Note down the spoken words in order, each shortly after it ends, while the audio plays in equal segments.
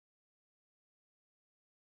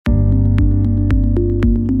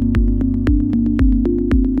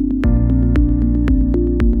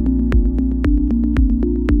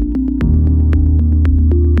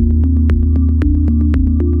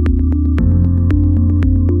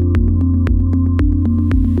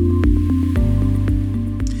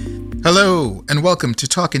Hello, and welcome to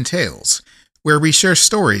Talkin' Tales, where we share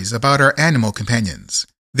stories about our animal companions,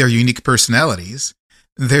 their unique personalities,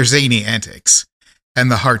 their zany antics, and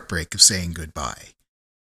the heartbreak of saying goodbye.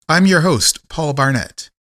 I'm your host, Paul Barnett.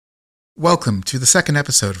 Welcome to the second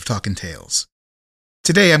episode of Talkin' Tales.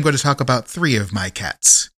 Today I'm going to talk about 3 of my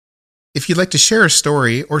cats. If you'd like to share a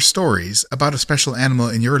story or stories about a special animal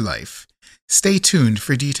in your life, stay tuned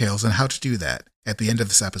for details on how to do that at the end of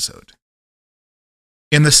this episode.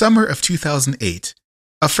 In the summer of 2008,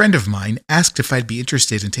 a friend of mine asked if I'd be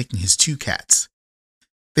interested in taking his 2 cats.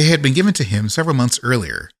 They had been given to him several months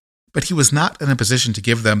earlier, but he was not in a position to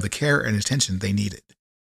give them the care and attention they needed.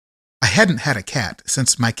 I hadn't had a cat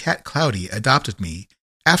since my cat Cloudy adopted me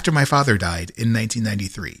after my father died in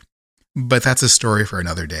 1993, but that's a story for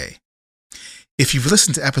another day. If you've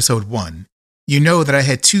listened to episode 1, you know that I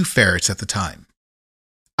had 2 ferrets at the time.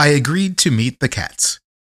 I agreed to meet the cats.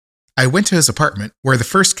 I went to his apartment where the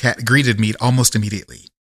first cat greeted me almost immediately,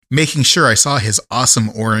 making sure I saw his awesome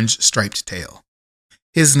orange striped tail.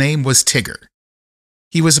 His name was Tigger.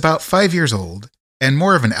 He was about 5 years old and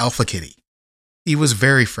more of an alpha kitty. He was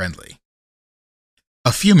very friendly.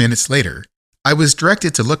 A few minutes later, I was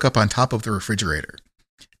directed to look up on top of the refrigerator.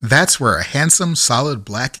 That's where a handsome, solid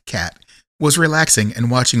black cat was relaxing and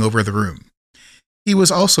watching over the room. He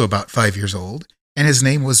was also about 5 years old, and his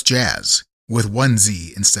name was Jazz, with 1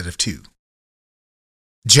 Z instead of 2.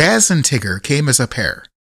 Jazz and Tigger came as a pair.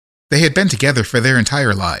 They had been together for their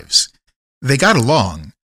entire lives. They got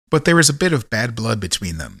along, but there was a bit of bad blood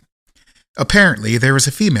between them. Apparently, there was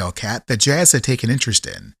a female cat that Jazz had taken interest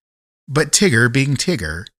in, but Tigger, being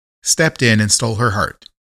Tigger, stepped in and stole her heart.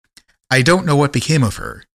 I don't know what became of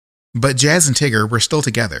her, but Jazz and Tigger were still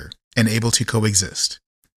together and able to coexist.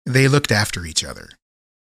 They looked after each other.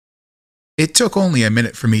 It took only a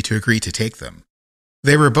minute for me to agree to take them.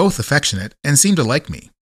 They were both affectionate and seemed to like me.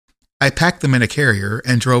 I packed them in a carrier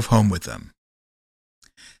and drove home with them.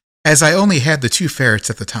 As I only had the 2 ferrets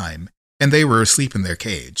at the time, and they were asleep in their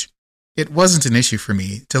cage, it wasn't an issue for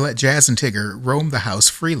me to let Jazz and Tigger roam the house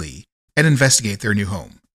freely and investigate their new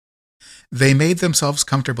home. They made themselves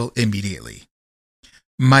comfortable immediately.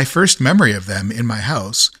 My first memory of them in my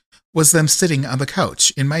house was them sitting on the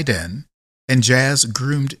couch in my den, and Jazz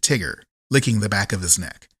groomed Tigger, licking the back of his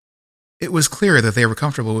neck. It was clear that they were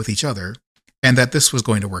comfortable with each other, and that this was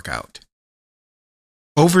going to work out.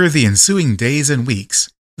 Over the ensuing days and weeks,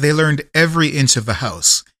 they learned every inch of the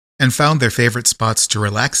house and found their favorite spots to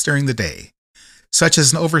relax during the day, such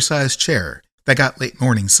as an oversized chair that got late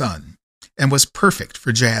morning sun and was perfect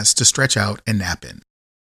for Jazz to stretch out and nap in.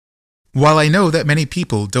 While I know that many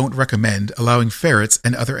people don't recommend allowing ferrets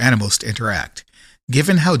and other animals to interact,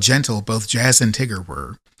 given how gentle both Jazz and Tigger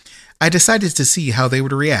were, I decided to see how they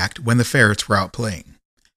would react when the ferrets were out playing.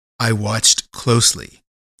 I watched closely.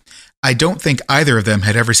 I don't think either of them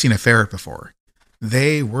had ever seen a ferret before.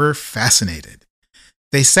 They were fascinated.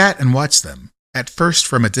 They sat and watched them, at first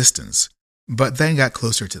from a distance, but then got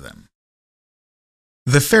closer to them.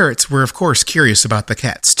 The ferrets were of course curious about the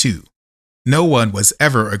cats too. No one was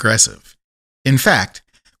ever aggressive. In fact,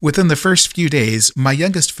 within the first few days, my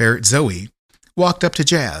youngest ferret, Zoe, walked up to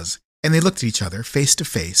Jazz, and they looked at each other face to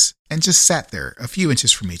face and just sat there a few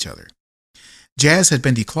inches from each other. Jazz had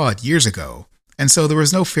been declawed years ago, and so there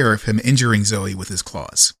was no fear of him injuring Zoe with his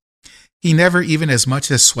claws. He never even as much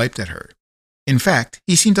as swiped at her. In fact,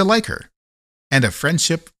 he seemed to like her, and a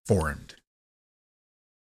friendship formed.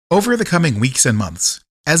 Over the coming weeks and months,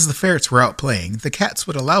 as the ferrets were out playing, the cats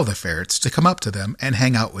would allow the ferrets to come up to them and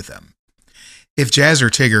hang out with them. If Jazz or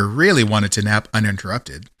Tigger really wanted to nap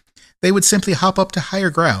uninterrupted, they would simply hop up to higher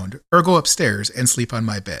ground or go upstairs and sleep on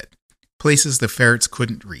my bed, places the ferrets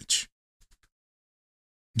couldn't reach.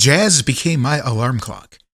 Jazz became my alarm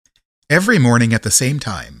clock. Every morning at the same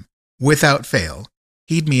time, without fail,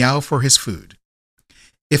 he'd meow for his food.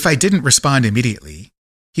 If I didn't respond immediately,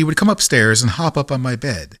 he would come upstairs and hop up on my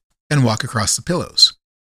bed and walk across the pillows,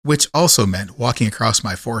 which also meant walking across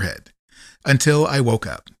my forehead, until I woke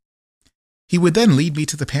up. He would then lead me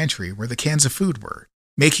to the pantry where the cans of food were,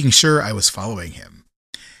 making sure I was following him,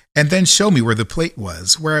 and then show me where the plate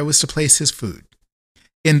was where I was to place his food.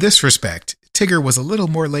 In this respect, Tigger was a little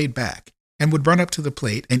more laid back and would run up to the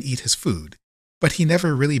plate and eat his food, but he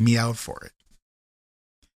never really meowed for it.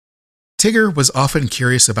 Tigger was often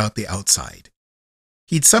curious about the outside.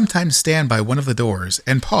 He'd sometimes stand by one of the doors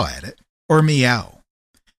and paw at it, or meow.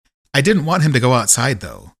 I didn't want him to go outside,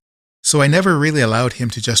 though, so I never really allowed him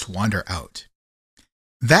to just wander out.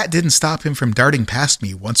 That didn't stop him from darting past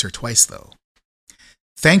me once or twice, though.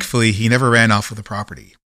 Thankfully, he never ran off of the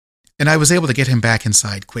property, and I was able to get him back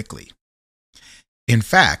inside quickly. In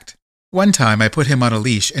fact, One time I put him on a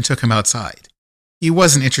leash and took him outside. He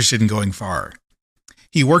wasn't interested in going far.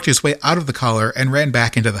 He worked his way out of the collar and ran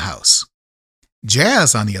back into the house.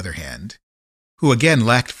 Jazz, on the other hand, who again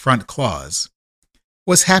lacked front claws,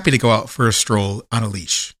 was happy to go out for a stroll on a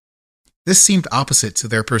leash. This seemed opposite to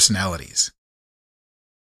their personalities.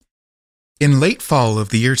 In late fall of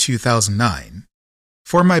the year 2009,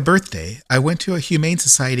 for my birthday, I went to a Humane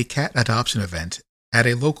Society cat adoption event at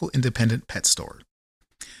a local independent pet store.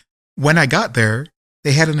 When I got there,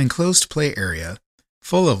 they had an enclosed play area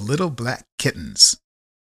full of little black kittens,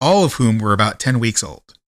 all of whom were about 10 weeks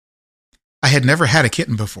old. I had never had a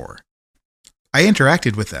kitten before. I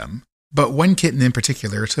interacted with them, but one kitten in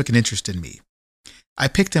particular took an interest in me. I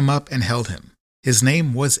picked him up and held him. His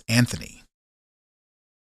name was Anthony.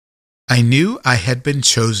 I knew I had been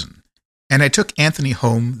chosen, and I took Anthony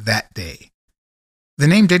home that day. The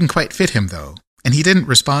name didn't quite fit him, though, and he didn't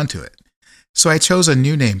respond to it, so I chose a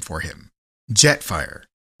new name for him, Jetfire,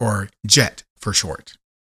 or Jet for short.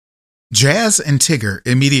 Jazz and Tigger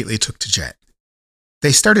immediately took to Jet.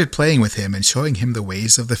 They started playing with him and showing him the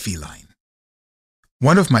ways of the feline.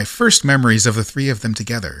 One of my first memories of the three of them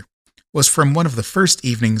together was from one of the first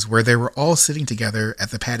evenings where they were all sitting together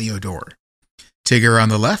at the patio door. Tigger on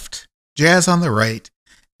the left, Jazz on the right,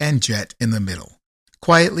 and Jet in the middle,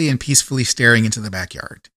 quietly and peacefully staring into the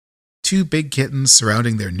backyard. Two big kittens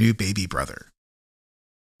surrounding their new baby brother.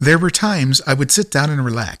 There were times I would sit down and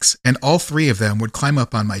relax, and all three of them would climb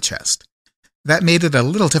up on my chest. That made it a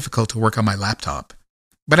little difficult to work on my laptop,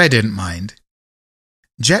 but I didn't mind.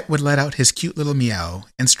 Jet would let out his cute little meow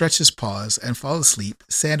and stretch his paws and fall asleep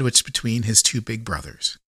sandwiched between his two big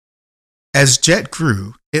brothers. As Jet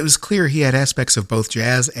grew, it was clear he had aspects of both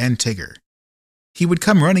Jazz and Tigger. He would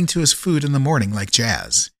come running to his food in the morning like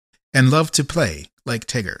Jazz, and love to play like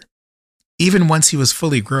Tigger. Even once he was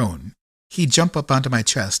fully grown, he'd jump up onto my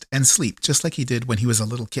chest and sleep just like he did when he was a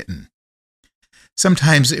little kitten.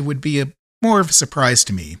 Sometimes it would be more of a surprise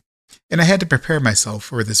to me, and I had to prepare myself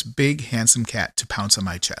for this big, handsome cat to pounce on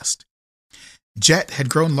my chest. Jet had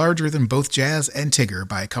grown larger than both Jazz and Tigger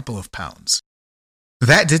by a couple of pounds.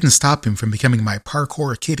 That didn't stop him from becoming my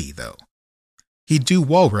parkour kitty, though. He'd do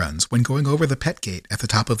wall runs when going over the pet gate at the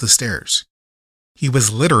top of the stairs. He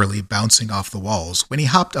was literally bouncing off the walls when he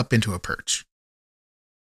hopped up into a perch.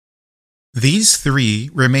 These three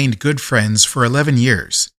remained good friends for 11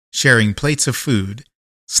 years, sharing plates of food,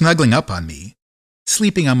 snuggling up on me,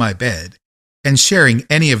 sleeping on my bed, and sharing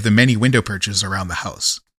any of the many window perches around the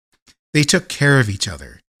house. They took care of each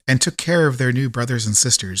other and took care of their new brothers and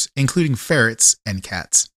sisters, including ferrets and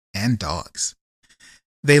cats and dogs.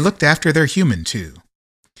 They looked after their human, too.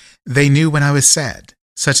 They knew when I was sad,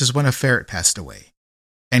 such as when a ferret passed away,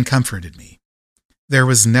 and comforted me. There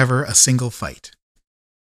was never a single fight.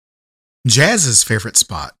 Jazz's favorite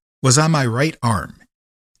spot was on my right arm.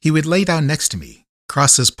 He would lay down next to me,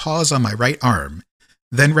 cross his paws on my right arm,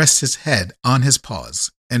 then rest his head on his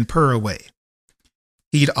paws and purr away.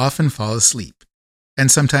 He'd often fall asleep,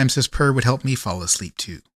 and sometimes his purr would help me fall asleep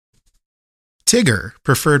too. Tigger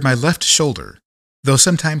preferred my left shoulder, though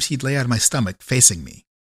sometimes he'd lay on my stomach facing me.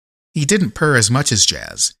 He didn't purr as much as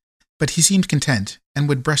Jazz, but he seemed content and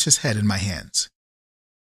would brush his head in my hands.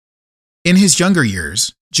 In his younger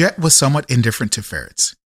years, Jet was somewhat indifferent to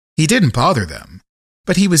ferrets. He didn't bother them,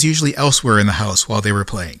 but he was usually elsewhere in the house while they were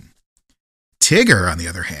playing. Tigger, on the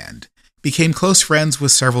other hand, became close friends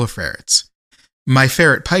with several ferrets. My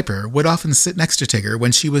ferret Piper would often sit next to Tigger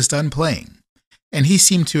when she was done playing, and he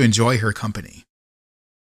seemed to enjoy her company.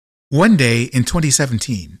 One day in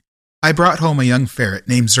 2017, I brought home a young ferret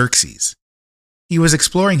named Xerxes. He was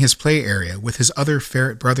exploring his play area with his other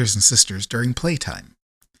ferret brothers and sisters during playtime.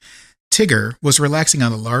 Tigger was relaxing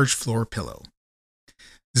on a large floor pillow.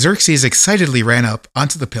 Xerxes excitedly ran up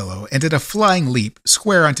onto the pillow and did a flying leap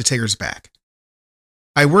square onto Tigger's back.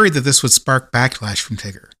 I worried that this would spark backlash from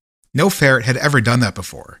Tigger. No ferret had ever done that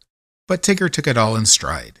before, but Tigger took it all in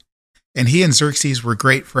stride, and he and Xerxes were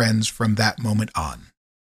great friends from that moment on.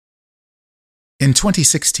 In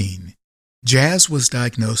 2016, Jazz was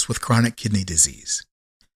diagnosed with chronic kidney disease.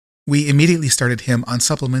 We immediately started him on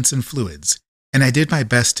supplements and fluids, and I did my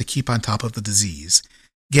best to keep on top of the disease,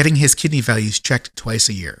 getting his kidney values checked twice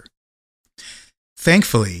a year.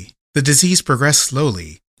 Thankfully, the disease progressed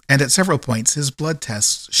slowly, and at several points his blood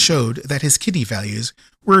tests showed that his kidney values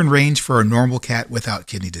were in range for a normal cat without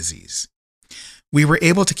kidney disease. We were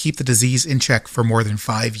able to keep the disease in check for more than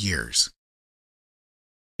 5 years.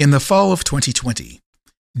 In the fall of 2020,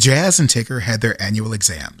 Jazz and Tigger had their annual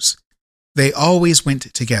exams. They always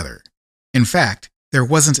went together. In fact, there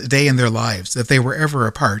wasn't a day in their lives that they were ever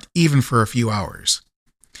apart, even for a few hours.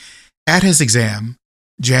 At his exam,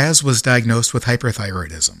 Jazz was diagnosed with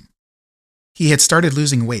hyperthyroidism. He had started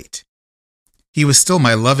losing weight. He was still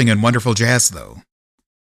my loving and wonderful Jazz, though.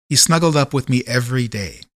 He snuggled up with me every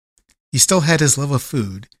day. He still had his love of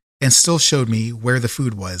food and still showed me where the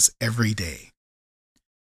food was every day.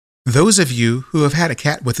 Those of you who have had a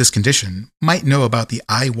cat with this condition might know about the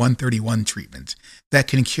I-131 treatment that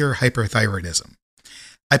can cure hyperthyroidism.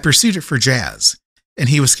 I pursued it for Jazz, and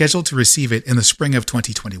he was scheduled to receive it in the spring of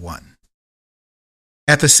 2021.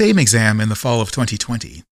 At the same exam in the fall of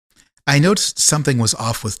 2020, I noticed something was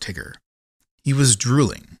off with Tigger. He was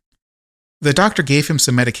drooling. The doctor gave him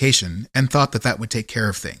some medication and thought that would take care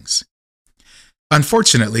of things.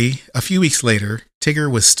 Unfortunately, a few weeks later,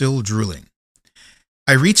 Tigger was still drooling.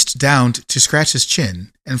 I reached down to scratch his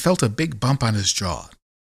chin and felt a big bump on his jaw.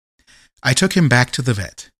 I took him back to the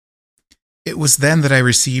vet. It was then that I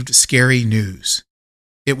received scary news.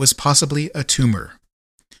 It was possibly a tumor.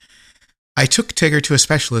 I took Tigger to a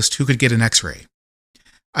specialist who could get an X-ray.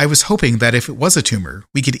 I was hoping that if it was a tumor,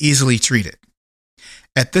 we could easily treat it.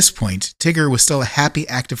 At this point, Tigger was still a happy,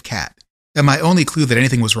 active cat, and my only clue that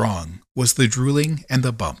anything was wrong was the drooling and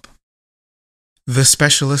the bump. The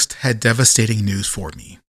specialist had devastating news for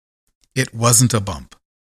me. It wasn't a bump.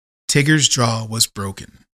 Tigger's jaw was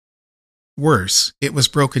broken. Worse, it was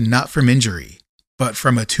broken not from injury, but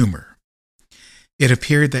from a tumor. It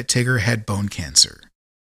appeared that Tigger had bone cancer.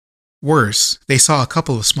 Worse, they saw a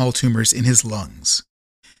couple of small tumors in his lungs.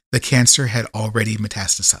 The cancer had already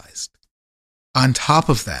metastasized. On top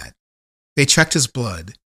of that, they checked his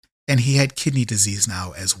blood, and he had kidney disease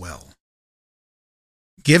now as well.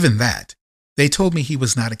 Given that, they told me he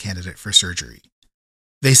was not a candidate for surgery.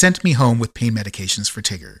 They sent me home with pain medications for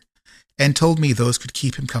Tigger, and told me those could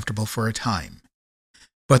keep him comfortable for a time,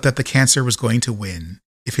 but that the cancer was going to win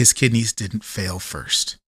if his kidneys didn't fail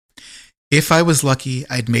first. If I was lucky,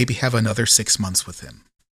 I'd maybe have another 6 months with him.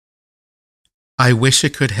 I wish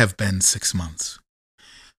it could have been 6 months.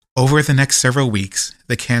 Over the next several weeks,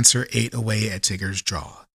 the cancer ate away at Tigger's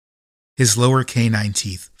jaw. His lower canine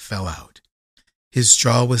teeth fell out. His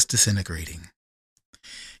jaw was disintegrating.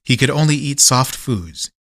 He could only eat soft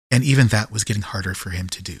foods, and even that was getting harder for him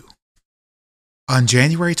to do. On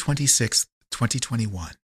January 26,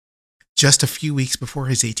 2021, just a few weeks before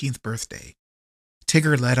his 18th birthday,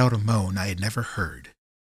 Tigger let out a moan I had never heard.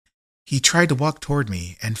 He tried to walk toward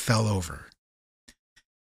me and fell over.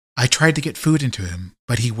 I tried to get food into him,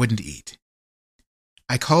 but he wouldn't eat.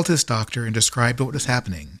 I called his doctor and described what was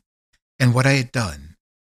happening and what I had done,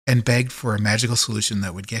 and begged for a magical solution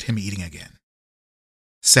that would get him eating again.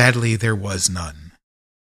 Sadly, there was none.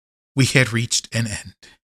 We had reached an end.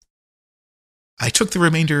 I took the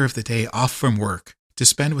remainder of the day off from work to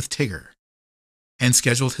spend with Tigger, and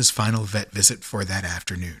scheduled his final vet visit for that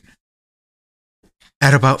afternoon.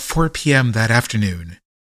 At about 4 p.m. that afternoon,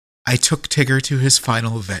 I took Tigger to his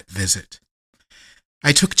final vet visit.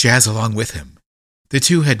 I took Jazz along with him. The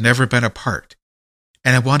two had never been apart,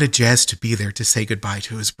 and I wanted Jazz to be there to say goodbye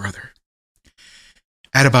to his brother.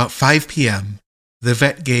 At about 5 p.m., the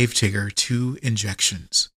vet gave Tigger 2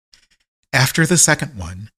 injections. After the second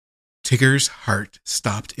one, Tigger's heart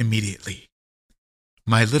stopped immediately.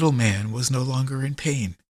 My little man was no longer in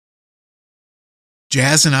pain.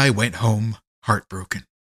 Jazz and I went home heartbroken.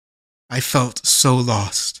 I felt so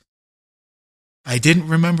lost. I didn't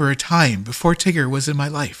remember a time before Tigger was in my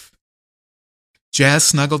life. Jazz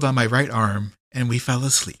snuggled on my right arm, and we fell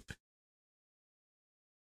asleep.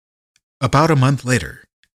 About a month later,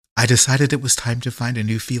 I decided it was time to find a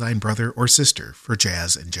new feline brother or sister for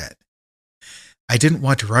Jazz and Jet. I didn't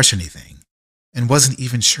want to rush anything, and wasn't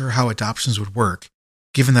even sure how adoptions would work,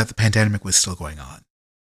 given that the pandemic was still going on.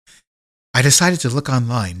 I decided to look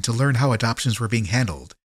online to learn how adoptions were being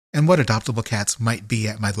handled and what adoptable cats might be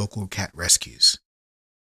at my local cat rescues.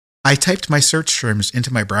 I typed my search terms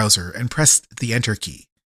into my browser and pressed the Enter key.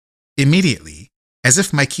 Immediately, as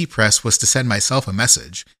if my key press was to send myself a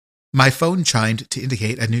message, my phone chimed to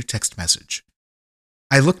indicate a new text message.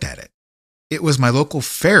 I looked at it. It was my local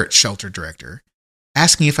ferret shelter director,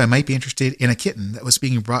 asking if I might be interested in a kitten that was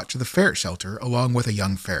being brought to the ferret shelter along with a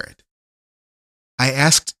young ferret. I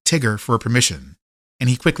asked Tigger for permission, and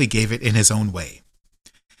he quickly gave it in his own way.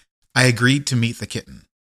 I agreed to meet the kitten.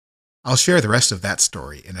 I'll share the rest of that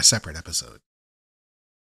story in a separate episode.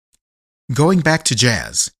 Going back to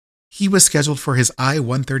Jazz, he was scheduled for his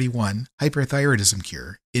I-131 hyperthyroidism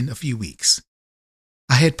cure in a few weeks.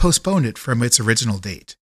 I had postponed it from its original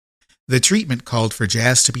date. The treatment called for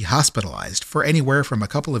Jazz to be hospitalized for anywhere from a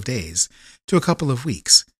couple of days to a couple of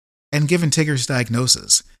weeks, and given Tigger's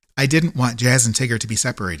diagnosis, I didn't want Jazz and Tigger to be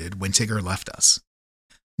separated when Tigger left us.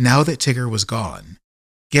 Now that Tigger was gone,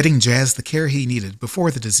 Getting Jazz the care he needed before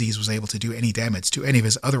the disease was able to do any damage to any of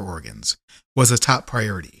his other organs was a top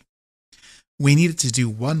priority. We needed to do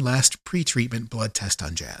one last pre-treatment blood test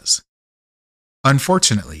on Jazz.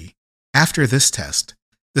 Unfortunately, after this test,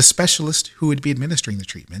 the specialist who would be administering the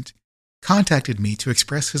treatment contacted me to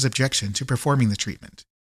express his objection to performing the treatment.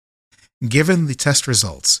 Given the test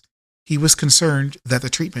results, he was concerned that the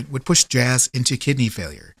treatment would push Jazz into kidney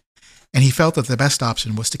failure, and he felt that the best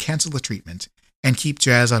option was to cancel the treatment and keep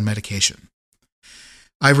Jazz on medication.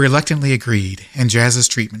 I reluctantly agreed, and Jazz's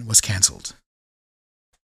treatment was canceled.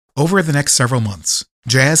 Over the next several months,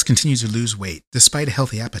 Jazz continued to lose weight despite a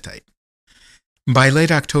healthy appetite. By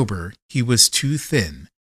late October, he was too thin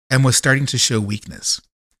and was starting to show weakness.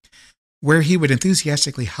 Where he would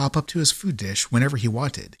enthusiastically hop up to his food dish whenever he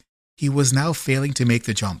wanted, he was now failing to make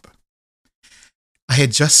the jump. I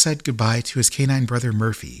had just said goodbye to his canine brother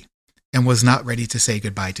Murphy and was not ready to say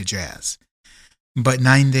goodbye to Jazz. But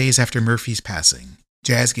 9 days after Murphy's passing,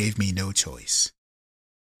 Jazz gave me no choice.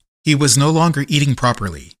 He was no longer eating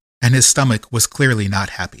properly, and his stomach was clearly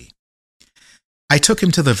not happy. I took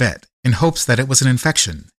him to the vet in hopes that it was an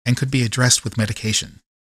infection and could be addressed with medication.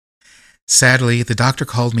 Sadly, the doctor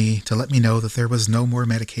called me to let me know that there was no more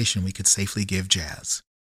medication we could safely give Jazz.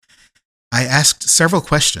 I asked several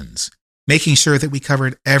questions, making sure that we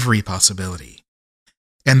covered every possibility,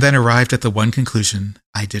 and then arrived at the one conclusion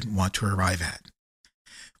I didn't want to arrive at.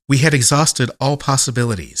 We had exhausted all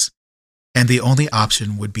possibilities, and the only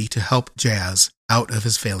option would be to help Jazz out of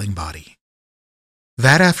his failing body.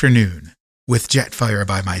 That afternoon, with Jetfire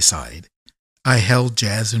by my side, I held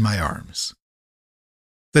Jazz in my arms.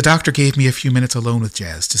 The doctor gave me a few minutes alone with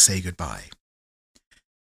Jazz to say goodbye.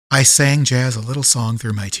 I sang Jazz a little song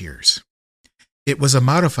through my tears. It was a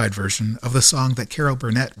modified version of the song that Carol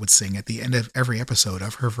Burnett would sing at the end of every episode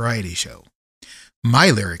of her variety show. My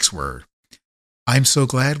lyrics were, "I'm so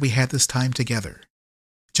glad we had this time together,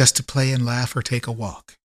 just to play and laugh or take a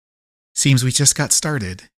walk. Seems we just got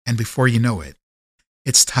started, and before you know it,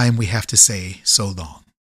 it's time we have to say so long."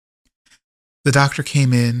 The doctor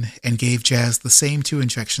came in and gave Jazz the same 2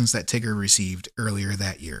 injections that Tigger received earlier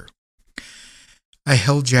that year. I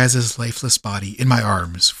held Jazz's lifeless body in my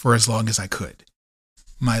arms for as long as I could.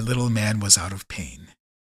 My little man was out of pain.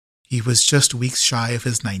 He was just weeks shy of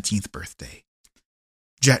his 19th birthday.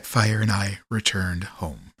 Jetfire and I returned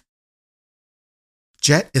home.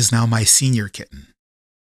 Jet is now my senior kitten.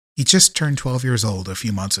 He just turned 12 years old a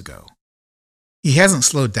few months ago. He hasn't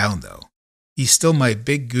slowed down, though. He's still my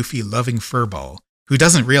big, goofy, loving furball who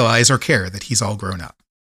doesn't realize or care that he's all grown up.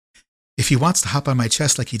 If he wants to hop on my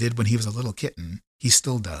chest like he did when he was a little kitten, he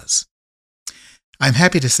still does. I'm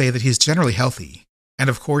happy to say that he's generally healthy, and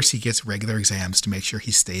of course he gets regular exams to make sure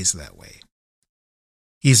he stays that way.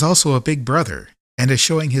 He's also a big brother and is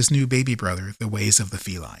showing his new baby brother the ways of the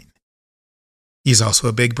feline. He's also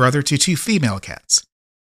a big brother to 2 female cats,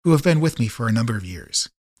 who have been with me for a number of years.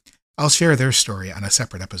 I'll share their story on a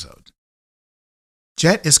separate episode.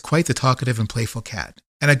 Jet is quite the talkative and playful cat,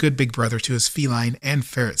 and a good big brother to his feline and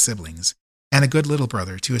ferret siblings, and a good little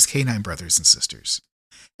brother to his canine brothers and sisters.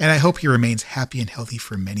 And I hope he remains happy and healthy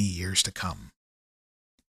for many years to come.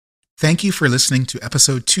 Thank you for listening to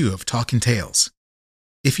episode 2 of Talkin' Tales.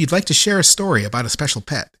 If you'd like to share a story about a special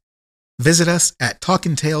pet, visit us at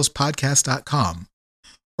talkintalespodcast.com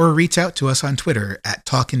or reach out to us on Twitter at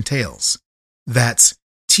Talkin' Tales. That's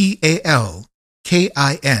TALKINTAILS,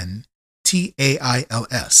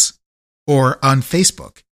 or on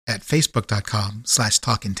Facebook at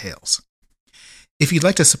facebook.com/talkintales. If you'd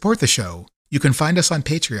like to support the show, you can find us on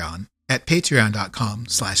Patreon at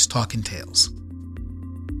patreon.com/talkintales.